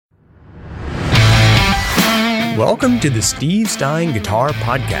Welcome to the Steve Stein Guitar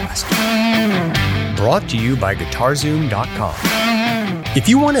Podcast, brought to you by GuitarZoom.com. If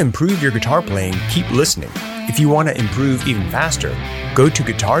you want to improve your guitar playing, keep listening. If you want to improve even faster, go to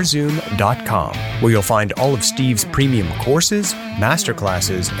GuitarZoom.com, where you'll find all of Steve's premium courses,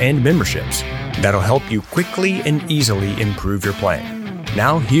 masterclasses, and memberships that'll help you quickly and easily improve your playing.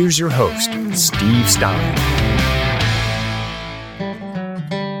 Now here's your host, Steve Stein.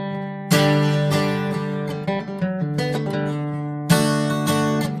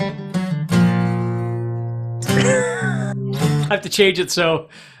 I have to change it so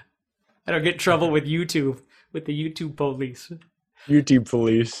I don't get in trouble with YouTube, with the YouTube police. YouTube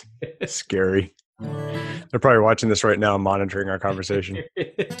police. Scary. They're probably watching this right now, monitoring our conversation.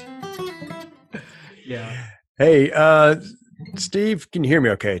 Yeah. Hey, Steve, can you hear me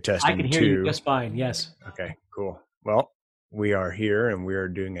okay? Testing. I can hear you just fine, yes. Okay, cool. Well, we are here and we are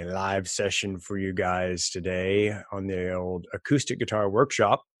doing a live session for you guys today on the old Acoustic Guitar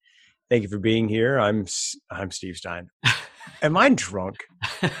Workshop. Thank you for being here. I'm Steve Stein. Am I drunk?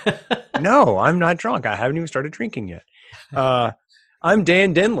 No, I'm not drunk. I haven't even started drinking yet. I'm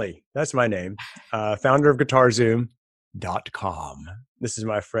Dan Denley. That's my name. Founder of GuitarZoom.com. This is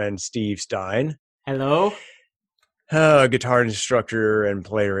my friend Steve Stein. Hello. Guitar instructor and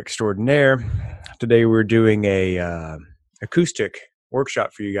player extraordinaire. Today we're doing a acoustic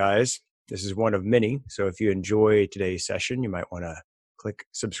workshop for you guys. This is one of many. So if you enjoy today's session, you might want to click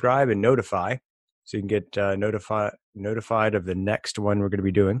subscribe and notify so you can get notified of the next one we're going to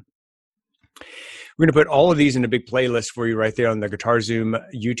be doing. We're going to put all of these in a big playlist for you right there on the GuitarZoom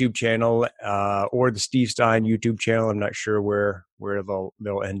YouTube channel or the Steve Stein YouTube channel. I'm not sure where they'll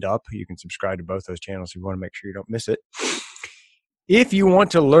end up. You can subscribe to both those channels if you want to make sure you don't miss it. If you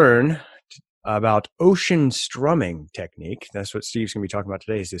want to learn about ocean strumming technique, that's what Steve's going to be talking about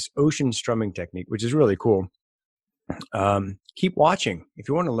today, is this ocean strumming technique, which is really cool. Keep watching. If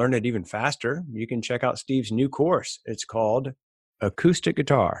you want to learn it even faster, you can check out Steve's new course. It's called Acoustic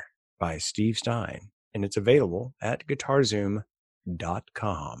Guitar by Steve Stein, and it's available at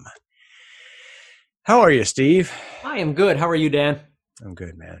GuitarZoom.com. How are you, Steve? I am good. How are you, Dan? I'm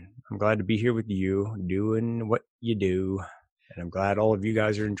good, man. I'm glad to be here with you, doing what you do, and I'm glad all of you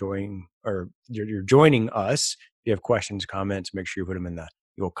guys are enjoying, or you're joining us. If you have questions, comments, make sure you put them in the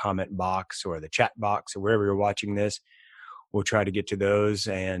little comment box or the chat box or wherever you're watching this. We'll try to get to those.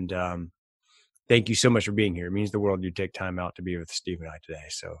 And thank you so much for being here. It means the world you take time out to be with Steve and I today.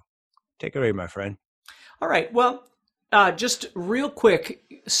 So take it away, my friend. All right. Well, just real quick,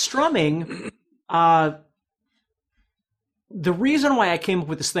 strumming, the reason why I came up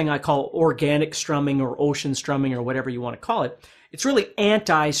with this thing I call organic strumming or ocean strumming or whatever you want to call it, it's really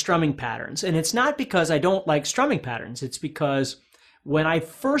anti-strumming patterns. And it's not because I don't like strumming patterns. It's because when I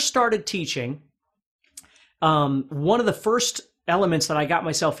first started teaching, one of the first elements that I got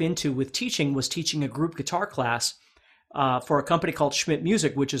myself into with teaching was teaching a group guitar class for a company called Schmidt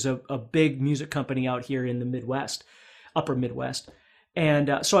Music, which is a big music company out here in the Midwest, upper Midwest.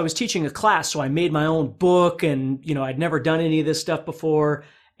 And so I was teaching a class, so I made my own book, and, I'd never done any of this stuff before,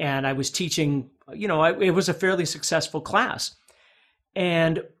 and I was teaching, it was a fairly successful class.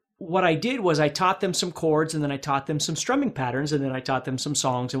 And what I did was I taught them some chords, and then I taught them some strumming patterns, and then I taught them some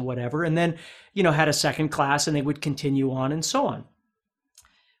songs and whatever, and then, had a second class, and they would continue on and so on.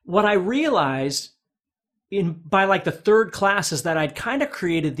 What I realized by like the third class is that I'd kind of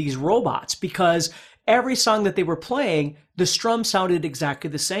created these robots, because every song that they were playing, the strum sounded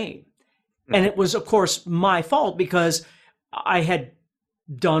exactly the same. And it was, of course, my fault, because I had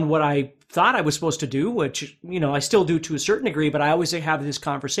done what I thought I was supposed to do, which, I still do to a certain degree, but I always have this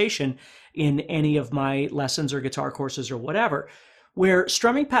conversation in any of my lessons or guitar courses or whatever, where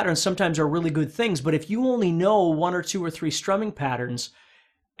strumming patterns sometimes are really good things, but if you only know one or two or three strumming patterns,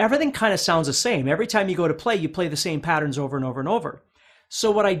 everything kind of sounds the same. Every time you go to play, you play the same patterns over and over and over. So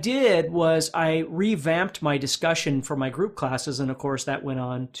what I did was I revamped my discussion for my group classes, and of course that went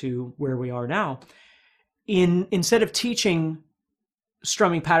on to where we are now. Instead of teaching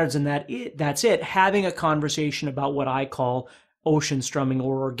strumming patterns and that's it, having a conversation about what I call ocean strumming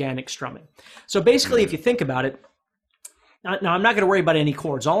or organic strumming. So basically, if you think about it, now I'm not going to worry about any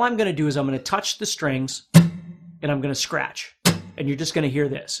chords. All I'm going to do is I'm going to touch the strings and I'm going to scratch. And you're just going to hear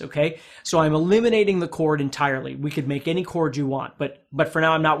this, okay? So I'm eliminating the chord entirely. We could make any chord you want, but for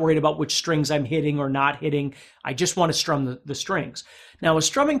now I'm not worried about which strings I'm hitting or not hitting. I just want to strum the strings. Now a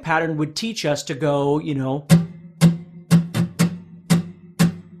strumming pattern would teach us to go,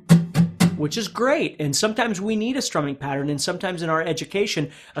 which is great. And sometimes we need a strumming pattern, and sometimes in our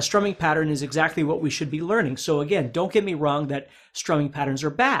education, a strumming pattern is exactly what we should be learning. So again, don't get me wrong that strumming patterns are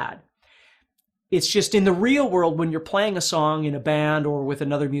bad. It's just in the real world, when you're playing a song in a band or with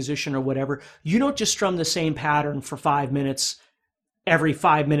another musician or whatever, you don't just strum the same pattern for 5 minutes every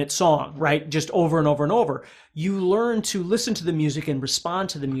 5 minute song, right? Just over and over and over. You learn to listen to the music and respond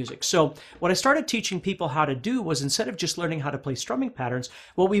to the music. So what I started teaching people how to do was, instead of just learning how to play strumming patterns,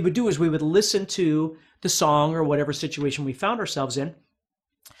 what we would do is we would listen to the song or whatever situation we found ourselves in,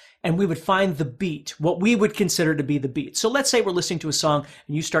 and we would find the beat, what we would consider to be the beat. So let's say we're listening to a song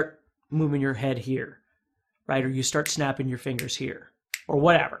and you start moving your head here, right? Or you start snapping your fingers here, or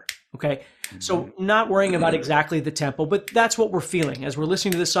whatever. Okay, so not worrying about exactly the tempo, but that's what we're feeling. As we're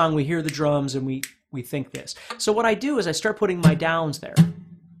listening to the song, we hear the drums and we think this. So what I do is I start putting my downs there.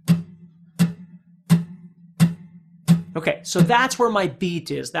 Okay, so that's where my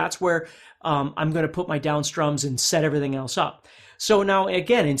beat is. That's where I'm going to put my down strums and set everything else up. So now,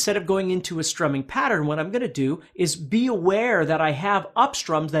 again, instead of going into a strumming pattern, what I'm going to do is be aware that I have up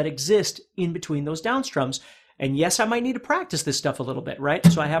strums that exist in between those down strums. And yes, I might need to practice this stuff a little bit, right?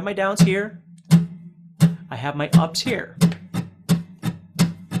 So I have my downs here. I have my ups here.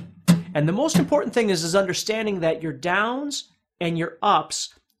 And the most important thing is understanding that your downs and your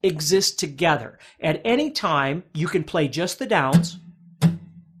ups exist together. At any time, you can play just the downs.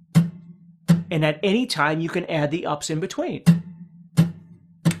 And at any time, you can add the ups in between.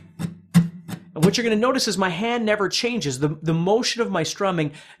 And what you're going to notice is my hand never changes. The motion of my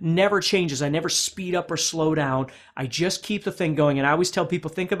strumming never changes. I never speed up or slow down. I just keep the thing going. And I always tell people,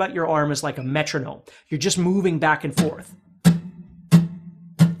 think about your arm as like a metronome. You're just moving back and forth.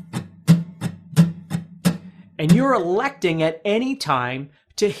 And you're electing at any time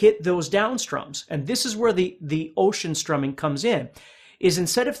to hit those down strums. And this is where the ocean strumming comes in, is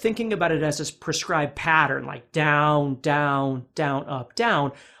instead of thinking about it as a prescribed pattern, like down, down, down, up,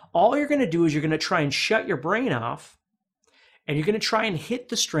 down, all you're going to do is you're going to try and shut your brain off, and you're going to try and hit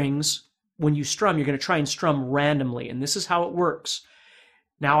the strings. When you strum, you're going to try and strum randomly, and this is how it works.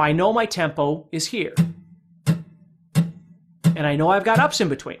 Now, I know my tempo is here, and I know I've got ups in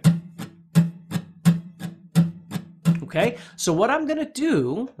between. Okay, so what I'm going to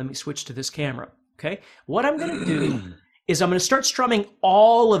do, let me switch to this camera, okay? What I'm going to do is I'm going to start strumming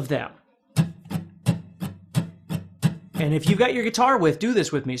all of them. And if you've got your guitar with, do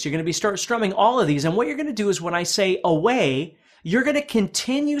this with me. So you're going to start strumming all of these. And what you're going to do is when I say away, you're going to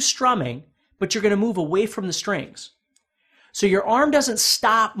continue strumming, but you're going to move away from the strings. So your arm doesn't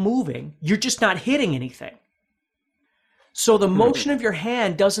stop moving. You're just not hitting anything. So the motion of your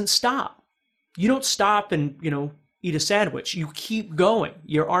hand doesn't stop. You don't stop and, eat a sandwich. You keep going.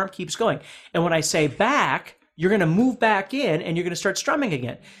 Your arm keeps going. And when I say back, you're going to move back in and you're going to start strumming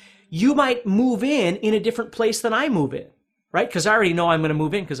again. You might move in a different place than I move in, right? Because I already know I'm going to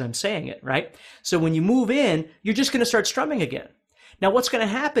move in because I'm saying it, right? So when you move in, you're just going to start strumming again. Now what's going to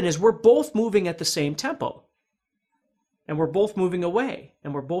happen is we're both moving at the same tempo. And we're both moving away.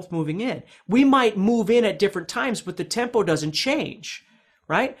 And we're both moving in. We might move in at different times, but the tempo doesn't change,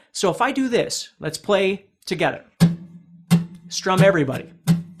 right? So if I do this, let's play together. Strum everybody.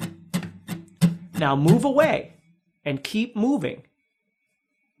 Now move away and keep moving.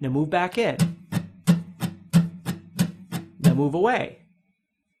 Now move back in. Now move away.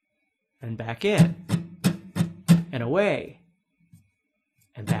 And back in. And away.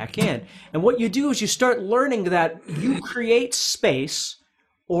 And back in. And what you do is you start learning that you create space,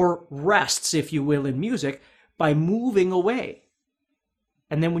 or rests, if you will, in music, by moving away.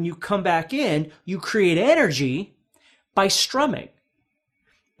 And then when you come back in, you create energy by strumming.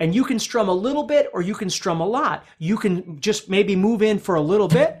 And you can strum a little bit or you can strum a lot. You can just maybe move in for a little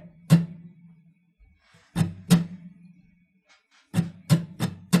bit.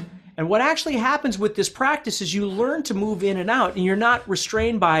 And what actually happens with this practice is you learn to move in and out, and you're not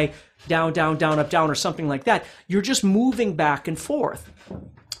restrained by down, down, down, up, down, or something like that. You're just moving back and forth.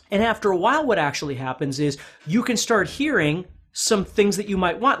 And after a while, what actually happens is you can start hearing some things that you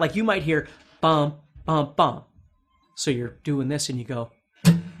might want. Like you might hear bum, bum, bum. So you're doing this and you go,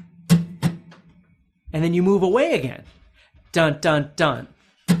 and then you move away again. Dun, dun, dun.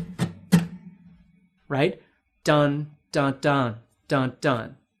 Right? Dun, dun, dun, dun,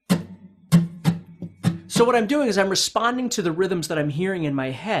 dun. So what I'm doing is I'm responding to the rhythms that I'm hearing in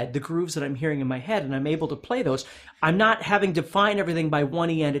my head, the grooves that I'm hearing in my head, and I'm able to play those. I'm not having to define everything by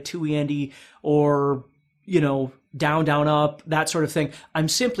 1E and a 2E and E, or, down, down, up, that sort of thing. I'm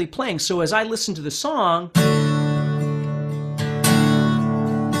simply playing. So as I listen to the song,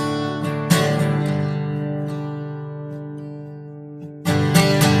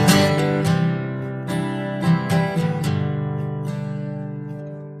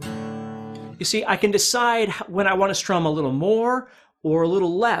 you see, I can decide when I want to strum a little more or a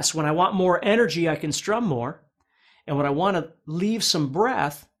little less. When I want more energy, I can strum more. And when I want to leave some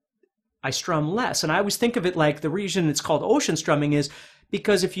breath, I strum less. And I always think of it like the reason it's called ocean strumming is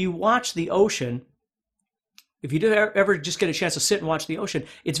because if you watch the ocean, if you do ever just get a chance to sit and watch the ocean,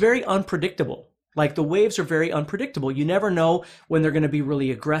 it's very unpredictable. Like the waves are very unpredictable. You never know when they're going to be really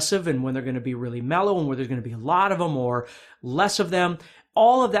aggressive and when they're going to be really mellow and where there's going to be a lot of them or less of them,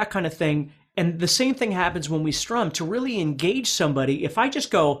 all of that kind of thing. And the same thing happens when we strum. To really engage somebody, if I just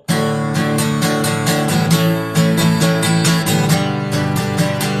go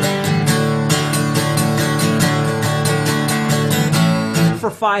for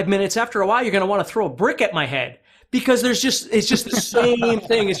 5 minutes, after a while, you're going to want to throw a brick at my head because it's just the same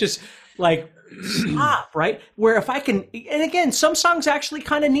thing. It's just like, stop, right? Where if I can, and again, some songs actually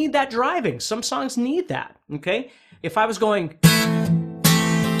kind of need that driving. Some songs need that, okay? If I was going,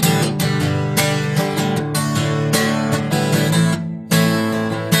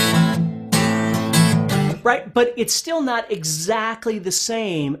 right? But it's still not exactly the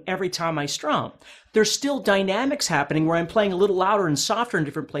same every time I strum. There's still dynamics happening where I'm playing a little louder and softer in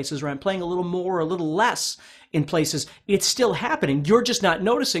different places, or I'm playing a little more or a little less in places. It's still happening. You're just not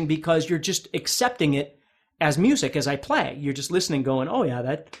noticing because you're just accepting it as music as I play. You're just listening going, oh yeah,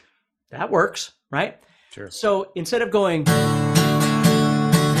 that works, right? Sure. So instead of going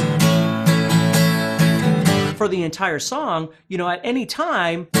for the entire song, at any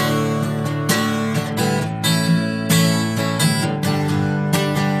time,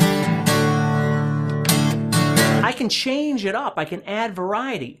 I can change it up. I can add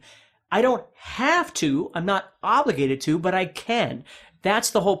variety. I don't have to. I'm not obligated to, but I can.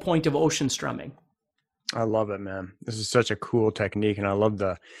 That's the whole point of ocean strumming. I love it, man. This is such a cool technique, and I love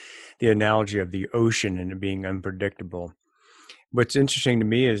the analogy of the ocean and it being unpredictable. What's interesting to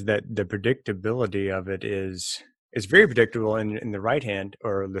me is that the predictability of it is very predictable in the right hand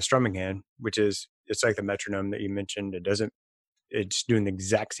or the strumming hand, which is it's like the metronome that you mentioned. It's doing the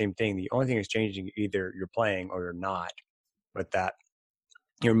exact same thing. The only thing that's changing, either you're playing or you're not, but that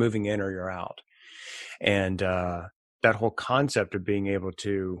you're moving in or you're out. And that whole concept of being able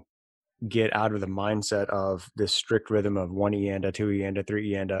to get out of the mindset of this strict rhythm of 1 eanda, 2 eanda,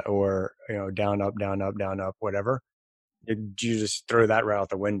 3 eanda, or down, up, down, up, down, up, whatever, you just throw that right out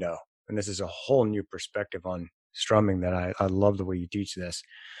the window. And this is a whole new perspective on strumming that I love the way you teach this.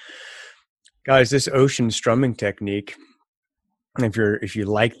 Guys, this ocean strumming technique, if you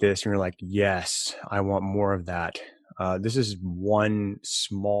like this and you're like, yes, I want more of that. This is one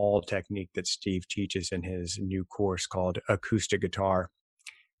small technique that Steve teaches in his new course called Acoustic Guitar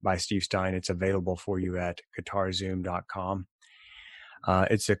by Steve Stein. It's available for you at guitarzoom.com.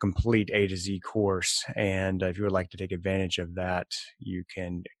 It's a complete A to Z course. And if you would like to take advantage of that, you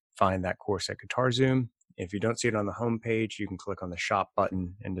can find that course at GuitarZoom. If you don't see it on the homepage, you can click on the shop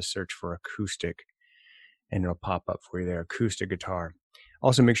button and just search for acoustic, and it'll pop up for you there, acoustic guitar.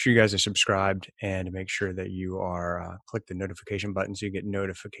 Also, make sure you guys are subscribed and make sure that you are click the notification button so you get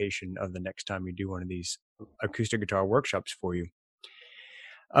notification of the next time we do one of these acoustic guitar workshops for you.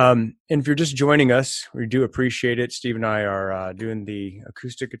 And if you're just joining us, we do appreciate it. Steve and I are doing the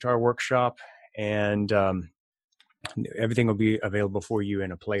acoustic guitar workshop, and everything will be available for you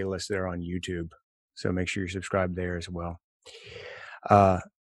in a playlist there on YouTube. So make sure you're subscribed there as well.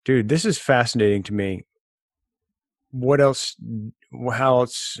 Dude, this is fascinating to me. What else? How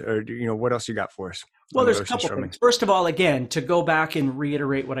else? What else you got for us? Well, there's a couple things. First of all, again, to go back and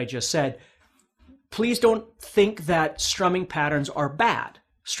reiterate what I just said, please don't think that strumming patterns are bad.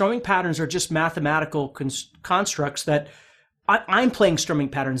 Strumming patterns are just mathematical constructs that I'm playing strumming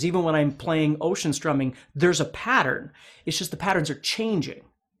patterns. Even when I'm playing ocean strumming, there's a pattern. It's just the patterns are changing,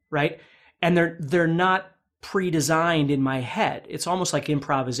 right? And they're not pre-designed in my head. It's almost like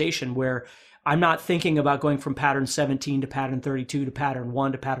improvisation where I'm not thinking about going from pattern 17 to pattern 32 to pattern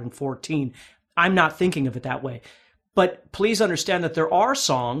 1 to pattern 14. I'm not thinking of it that way. But please understand that there are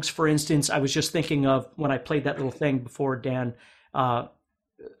songs, for instance, I was just thinking of when I played that little thing before Dan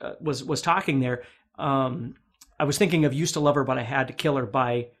was talking there. I was thinking of Used to Love Her, But I Had to Kill Her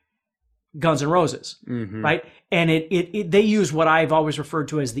by Guns N' Roses, right? And they use what I've always referred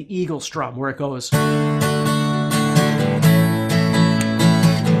to as the eagle strum, where it goes.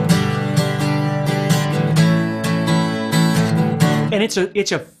 And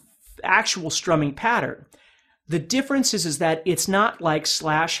it's a actual strumming pattern. The difference is that it's not like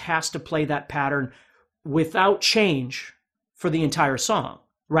Slash has to play that pattern without change for the entire song,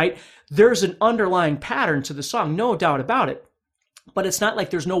 right? There's an underlying pattern to the song, no doubt about it. But it's not like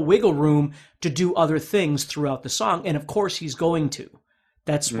there's no wiggle room to do other things throughout the song. And of course he's going to.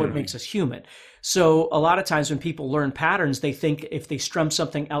 That's what makes us human. So a lot of times when people learn patterns, they think if they strum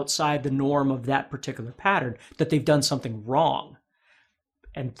something outside the norm of that particular pattern, that they've done something wrong.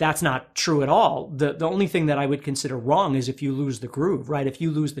 And that's not true at all. The only thing that I would consider wrong is if you lose the groove, right? If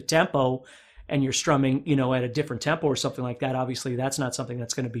you lose the tempo and you're strumming, at a different tempo or something like that, obviously that's not something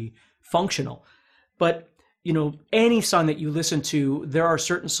that's going to be functional. But, any song that you listen to, there are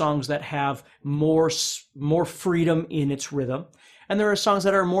certain songs that have more freedom in its rhythm. And there are songs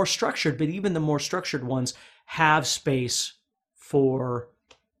that are more structured, but even the more structured ones have space for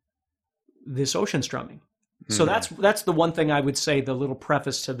this ocean strumming. So that's the one thing I would say, the little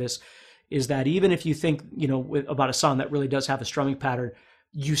preface to this, is that even if you think, about a song that really does have a strumming pattern,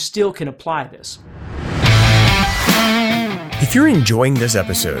 you still can apply this. If you're enjoying this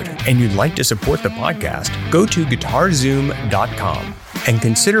episode and you'd like to support the podcast, go to guitarzoom.com and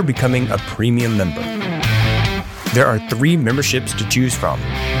consider becoming a premium member. There are 3 memberships to choose from.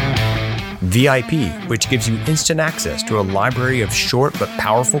 VIP, which gives you instant access to a library of short but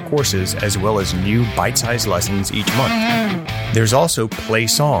powerful courses as well as new bite-sized lessons each month. There's also Play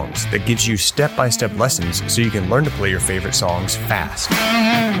Songs that gives you step-by-step lessons so you can learn to play your favorite songs fast.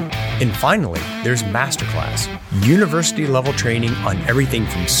 And finally, there's Masterclass, university-level training on everything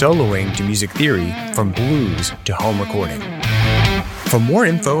from soloing to music theory, from blues to home recording. For more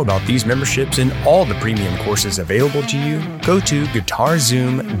info about these memberships and all the premium courses available to you, go to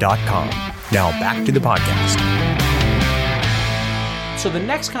guitarzoom.com. Now back to the podcast. So the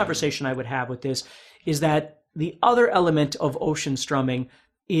next conversation I would have with this is that the other element of ocean strumming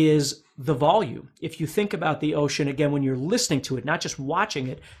is the volume. If you think about the ocean, again, when you're listening to it, not just watching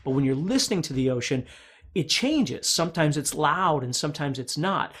it, but when you're listening to the ocean, it changes. Sometimes it's loud and sometimes it's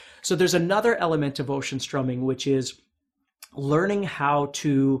not. So there's another element of ocean strumming, which is learning how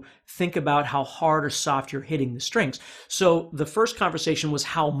to think about how hard or soft you're hitting the strings. So the first conversation was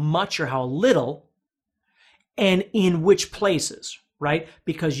how much or how little and in which places, right?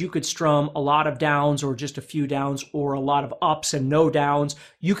 Because you could strum a lot of downs or just a few downs or a lot of ups and no downs.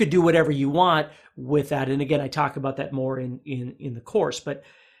 You could do whatever you want with that. And again, I talk about that more in the course, but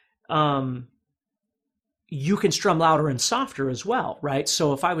you can strum louder and softer as well, right?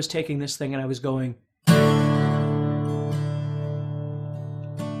 So if I was taking this thing and I was going,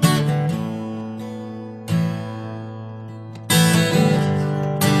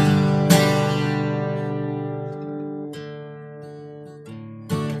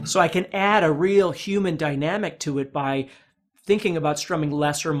 so I can add a real human dynamic to it by thinking about strumming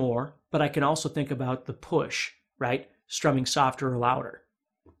less or more, but I can also think about the push, right? Strumming softer or louder.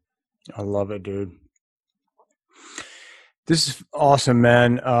 I love it, dude. This is awesome,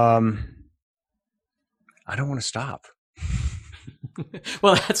 man. I don't want to stop.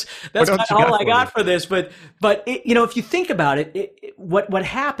 Well, that's all I got for this. But it, if you think about it, what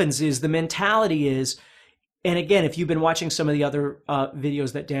happens is the mentality is, and again, if you've been watching some of the other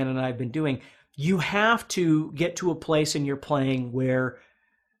videos that Dan and I have been doing, you have to get to a place in your playing where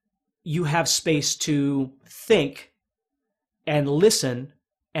you have space to think and listen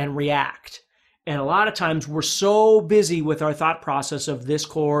and react. And a lot of times we're so busy with our thought process of this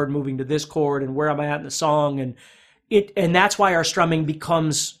chord moving to this chord and where am I at in the song, and that's why our strumming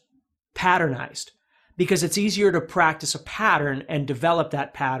becomes patternized, because it's easier to practice a pattern and develop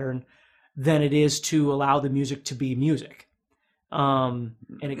that pattern than it is to allow the music to be music. And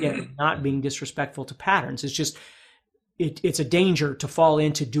again, not being disrespectful to patterns. It's just, it's a danger to fall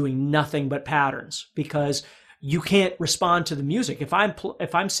into doing nothing but patterns, because you can't respond to the music. If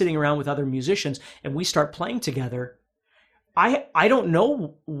I'm sitting around with other musicians and we start playing together, I don't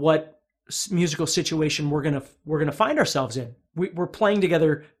know what musical situation we're gonna find ourselves in. We're playing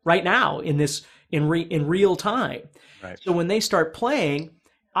together right now in real time. Right. So when they start playing,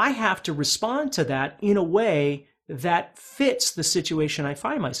 I have to respond to that in a way that fits the situation I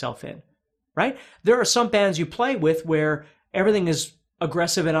find myself in, right? There are some bands you play with where everything is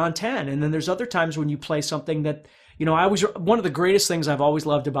aggressive and on 10. And then there's other times when you play something that, one of the greatest things I've always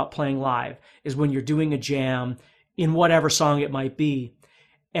loved about playing live is when you're doing a jam in whatever song it might be.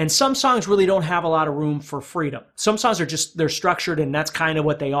 And some songs really don't have a lot of room for freedom. Some songs they're structured and that's kind of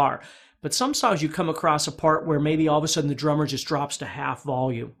what they are. But some songs you come across a part where maybe all of a sudden the drummer just drops to half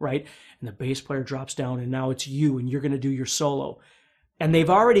volume, right? And the bass player drops down and now it's you and you're going to do your solo. And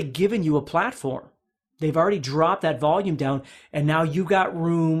they've already given you a platform. They've already dropped that volume down and now you got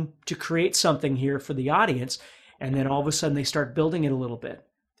room to create something here for the audience. And then all of a sudden they start building it a little bit.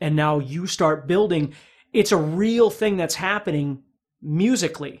 And now you start building. It's a real thing that's happening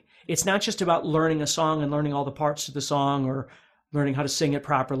musically. It's not just about learning a song and learning all the parts of the song or learning how to sing it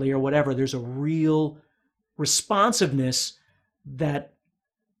properly or whatever. There's a real responsiveness that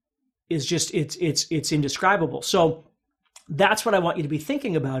is just it's indescribable. So that's what I want you to be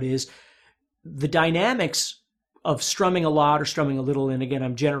thinking about is the dynamics of strumming a lot or strumming a little. And again,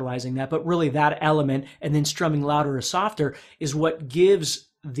 I'm generalizing that, but really that element and then strumming louder or softer is what gives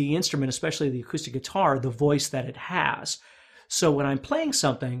the instrument, especially the acoustic guitar, the voice that it has. So when I'm playing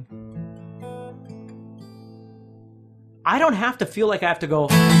something, I don't have to feel like I have to go,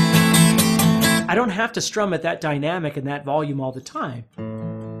 I don't have to strum at that dynamic and that volume all the time.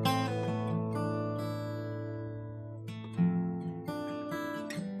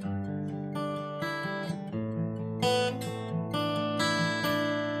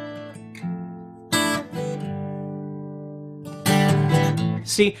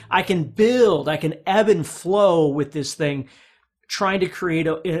 See, I can build, I can ebb and flow with this thing, trying to create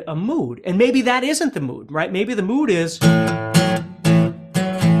a mood. And maybe that isn't the mood, right? Maybe the mood is,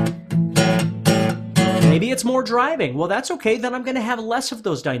 maybe it's more driving. Well, that's okay. Then I'm going to have less of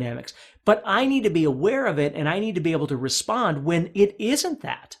those dynamics. But I need to be aware of it, and I need to be able to respond when it isn't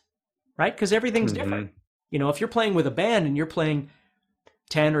that, right? Because everything's different. You know, if you're playing with a band and you're playing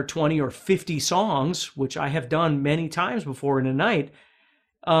 10 or 20 or 50 songs, which I have done many times before in a night,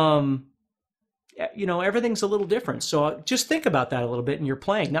 you know, everything's a little different. So just think about that a little bit in your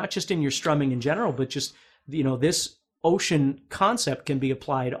playing, not just in your strumming in general, but just, you know, this ocean concept can be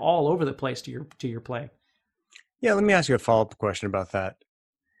applied all over the place to your playing. Yeah, let me ask you a follow-up question about that.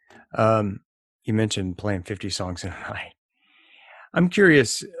 You mentioned playing 50 songs in a night. I'm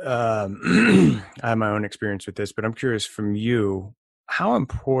curious, I have my own experience with this, but I'm curious from you, how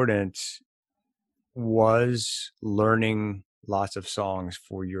important was learning lots of songs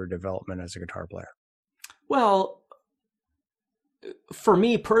for your development as a guitar player? Well, for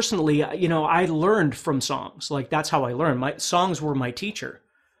me personally, you know, I learned from songs. Like that's how I learned. My songs were my teacher.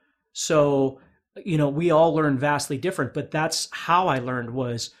 So, you know, we all learn vastly different, but that's how I learned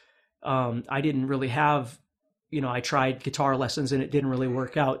was I didn't really have, you know, I tried guitar lessons and it didn't really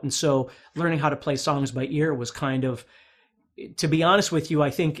work out. And so learning how to play songs by ear was kind of, to be honest with you,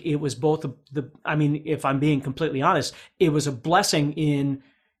 I think it was both I mean, if I'm being completely honest, it was a blessing in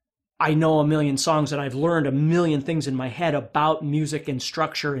I know a million songs and I've learned a million things in my head about music and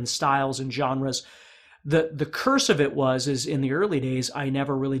structure and styles and genres. The curse of it is in the early days, I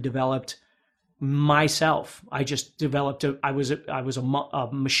never really developed myself. I just developed I was a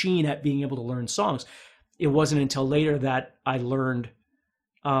machine at being able to learn songs. It wasn't until later that I learned,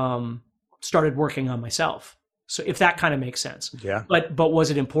 started working on myself. So if that kind of makes sense. Yeah. But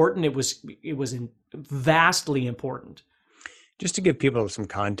was it important? It was vastly important. Just to give people some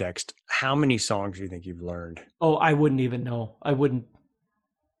context, how many songs do you think you've learned? Oh, I wouldn't even know. I wouldn't.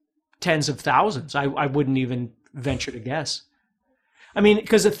 Tens of thousands. I wouldn't even venture to guess. I mean,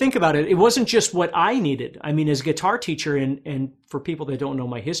 because think about it, it wasn't just what I needed. I mean, as a guitar teacher, and for people that don't know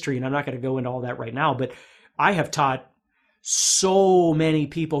my history, and I'm not going to go into all that right now, but I have taught so many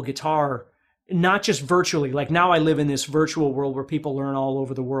people guitar, not just virtually. Like now I live in this virtual world where people learn all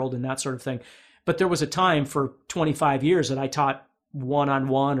over the world and that sort of thing. But there was a time for 25 years that I taught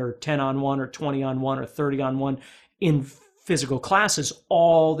 1-on-1 or 10-on-1 or 20-on-1 or 30-on-1 in physical classes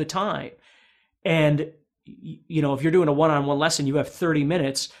all the time. And, you know, if you're doing a 1-on-1 lesson, you have 30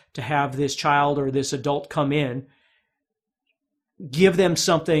 minutes to have this child or this adult come in, give them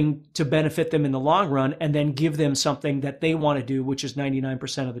something to benefit them in the long run, and then give them something that they want to do, which is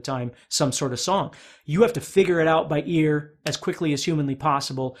 99% of the time, some sort of song. You have to figure it out by ear as quickly as humanly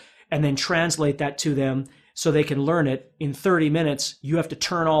possible, and then translate that to them so they can learn it. In 30 minutes, you have to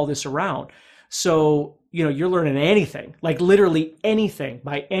turn all this around. So, you know, you're learning anything, like literally anything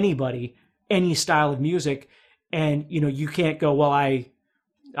by anybody, any style of music. And, you know, you can't go, well, I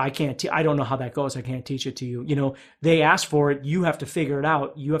I don't know how that goes. I can't teach it to you. You know, they ask for it. You have to figure it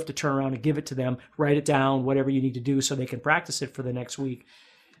out. You have to turn around and give it to them, write it down, whatever you need to do so they can practice it for the next week.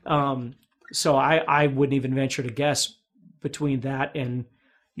 So I wouldn't even venture to guess between that and,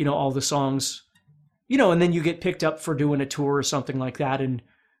 you know, all the songs, you know, and then you get picked up for doing a tour or something like that. And,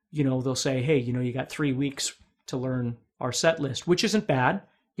 you know, they'll say, hey, you know, you got 3 weeks to learn our set list, which isn't bad,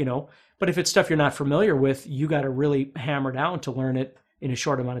 you know, but if it's stuff you're not familiar with, you got to really hammer down to learn it in a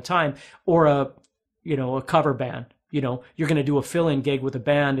short amount of time. Or a cover band, you know, you're going to do a fill-in gig with a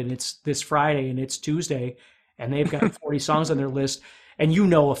band and it's this Friday and it's Tuesday and they've got 40 songs on their list and you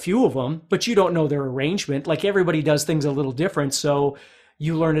know a few of them, but you don't know their arrangement. Like everybody does things a little different. So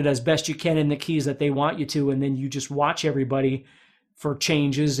you learn it as best you can in the keys that they want you to. And then you just watch everybody for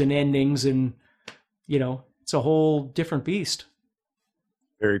changes and endings. And, you know, it's a whole different beast.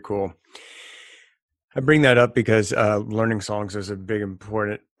 Very cool. I bring that up because learning songs is a big,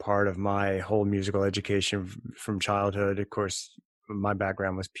 important part of my whole musical education from childhood. Of course, my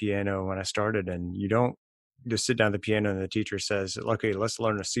background was piano when I started, and you don't just sit down at the piano and the teacher says, okay, let's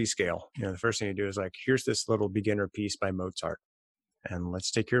learn a C scale. The first thing you do is like, here's this little beginner piece by Mozart, and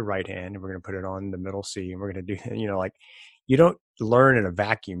let's take your right hand and we're going to put it on the middle C, and we're going to do, like, you don't learn in a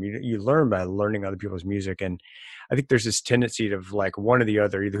vacuum. You learn by learning other people's music. And I think there's this tendency of like one or the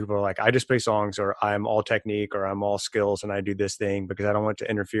other. Either people are like, I just play songs, or I'm all technique, or I'm all skills and I do this thing because I don't want to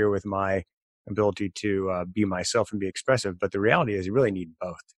interfere with my ability to be myself and be expressive. But the reality is you really need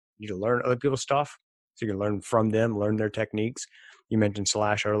both. You need to learn other people's stuff so you can learn from them, learn their techniques. You mentioned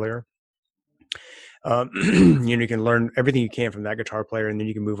Slash earlier. You can learn everything you can from that guitar player, and then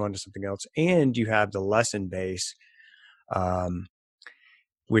you can move on to something else. And you have the lesson base,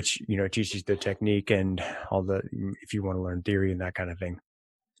 which teaches the technique and all the, if you want to learn theory and that kind of thing.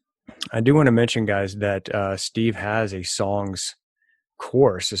 I do want to mention, guys, that Steve has a songs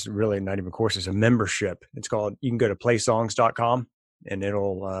course. It's really not even a course, it's a membership. It's called, you can go to playsongs.com and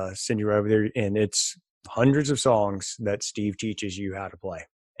it'll send you over there, and it's hundreds of songs that Steve teaches you how to play,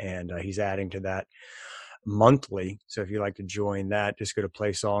 and he's adding to that monthly. So if you'd like to join that, just go to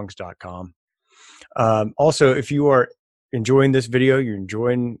playsongs.com. Also, if you are enjoying this video, you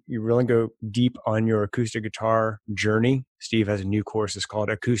really go deep on your acoustic guitar journey, Steve has a new course. It's called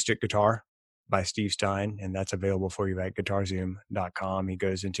Acoustic Guitar by Steve Stein, and that's available for you at guitarzoom.com. He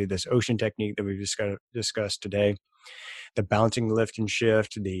goes into this ocean technique that we've discussed today, the bouncing, lift and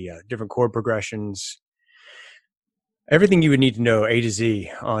shift, the different chord progressions, everything you would need to know A to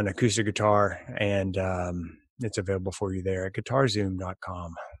Z on acoustic guitar, and it's available for you there at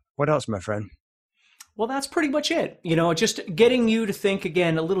guitarzoom.com. What else, my friend? Well, that's pretty much it. Just getting you to think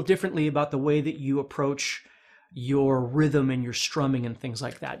again a little differently about the way that you approach your rhythm and your strumming and things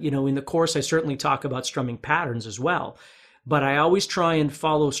like that. In the course, I certainly talk about strumming patterns as well, but I always try and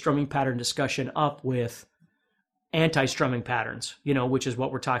follow strumming pattern discussion up with anti-strumming patterns, which is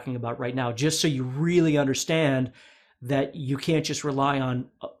what we're talking about right now, just so you really understand that you can't just rely on,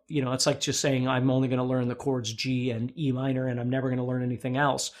 it's like just saying, I'm only going to learn the chords G and E minor, and I'm never going to learn anything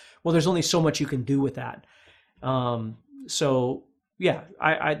else. Well, there's only so much you can do with that. So yeah,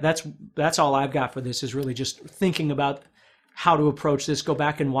 that's all I've got for this, is really just thinking about how to approach this. Go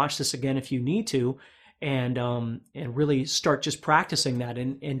back and watch this again if you need to, and really start just practicing that.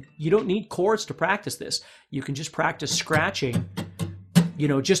 And you don't need chords to practice this. You can just practice scratching,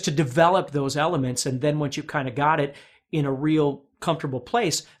 just to develop those elements. And then once you've kind of got it in a real comfortable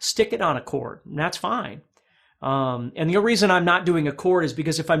place, stick it on a chord, and that's fine. And the reason I'm not doing a chord is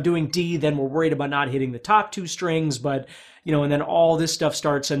because if I'm doing D, then we're worried about not hitting the top two strings, but, and then all this stuff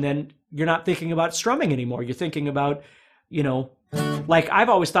starts, and then you're not thinking about strumming anymore. You're thinking about, like I've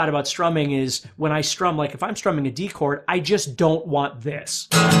always thought about strumming is when I strum, like if I'm strumming a D chord, I just don't want this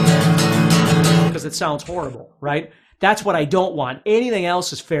because it sounds horrible, right? That's what I don't want. Anything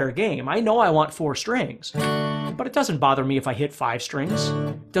else is fair game. I know I want 4 strings, but it doesn't bother me if I hit 5 strings.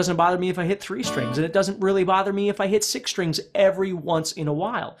 It doesn't bother me if I hit 3 strings, and it doesn't really bother me if I hit 6 strings every once in a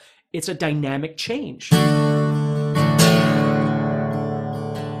while. It's a dynamic change. You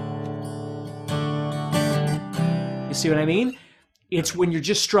see what I mean? It's when you're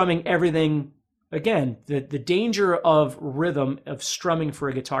just strumming everything. Again, the danger of rhythm, of strumming for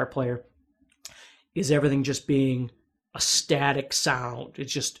a guitar player, is everything just being a static sound.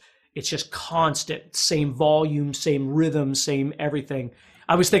 It's just constant, same volume, same rhythm, same everything.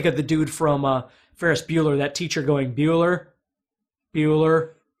 I always think of the dude from Ferris Bueller, that teacher going, Bueller,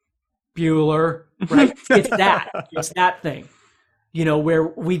 Bueller, Bueller, right? It's that thing, where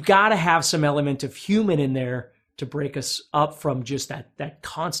we've got to have some element of human in there to break us up from just that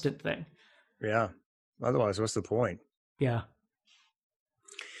constant thing. Yeah. Otherwise, what's the point? Yeah.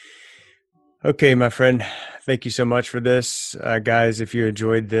 Okay, my friend, thank you so much for this. Guys, if you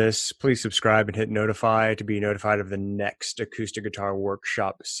enjoyed this, please subscribe and hit notify to be notified of the next acoustic guitar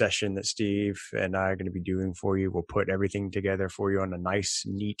workshop session that Steve and I are going to be doing for you. We'll put everything together for you on a nice,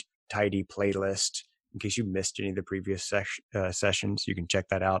 neat, tidy playlist. In case you missed any of the previous sessions, you can check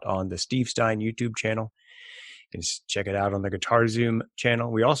that out on the Steve Stein YouTube channel. You can check it out on the Guitar Zoom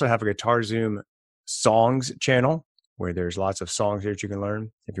channel. We also have a Guitar Zoom songs channel where there's lots of songs that you can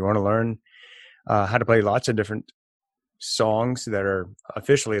learn. If you want to learn how to play lots of different songs that are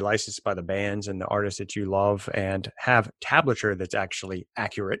officially licensed by the bands and the artists that you love and have tablature that's actually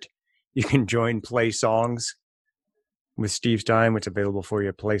accurate, you can join Play Songs with Steve Stein, which is available for you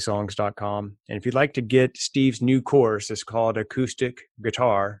at playsongs.com. And if you'd like to get Steve's new course, it's called Acoustic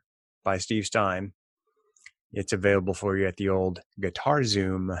Guitar by Steve Stein. It's available for you at the old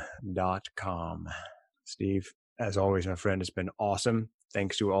guitarzoom.com. Steve, as always, my friend, it's been awesome.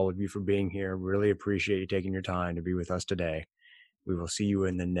 Thanks to all of you for being here. Really appreciate you taking your time to be with us today. We will see you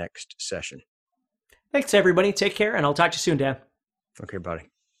in the next session. Thanks, everybody. Take care, and I'll talk to you soon, Dan. Okay, buddy.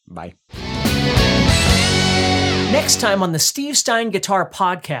 Bye. Next time on the Steve Stein Guitar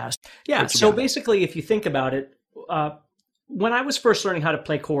Podcast. Yeah, so basically, if you think about it, when I was first learning how to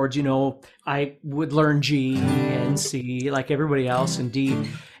play chords, I would learn G and C like everybody else, and D.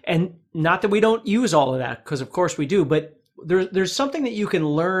 And not that we don't use all of that, because of course we do, but there's something that you can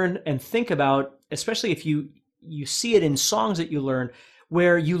learn and think about, especially if you see it in songs that you learn,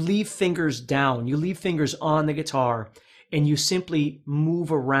 where you leave fingers down, you leave fingers on the guitar, and you simply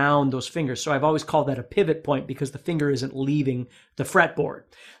move around those fingers. So I've always called that a pivot point, because the finger isn't leaving the fretboard.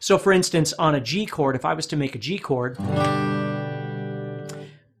 So for instance, on a G chord, if I was to make a G chord,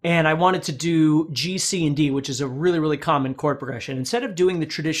 and I wanted to do G, C, and D, which is a really, really common chord progression, instead of doing the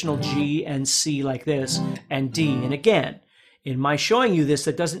traditional G and C like this, and D, and again, in my showing you this,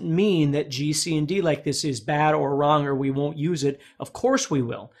 that doesn't mean that G, C, and D like this is bad or wrong or we won't use it. Of course we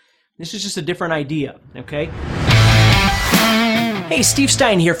will. This is just a different idea, okay? Hey, Steve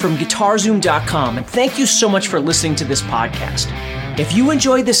Stein here from GuitarZoom.com, and thank you so much for listening to this podcast. If you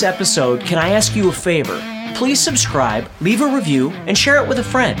enjoyed this episode, can I ask you a favor? Please subscribe, leave a review, and share it with a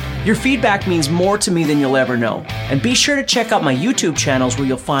friend. Your feedback means more to me than you'll ever know. And be sure to check out my YouTube channels, where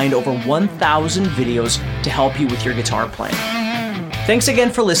you'll find over 1,000 videos to help you with your guitar playing. Thanks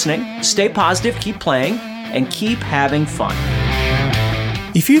again for listening. Stay positive, keep playing, and keep having fun.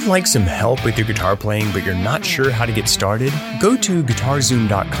 If you'd like some help with your guitar playing but you're not sure how to get started, go to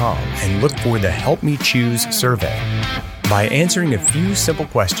GuitarZoom.com and look for the Help Me Choose survey. By answering a few simple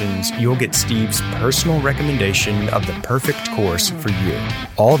questions, you'll get Steve's personal recommendation of the perfect course for you.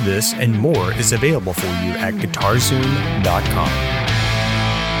 All this and more is available for you at GuitarZoom.com.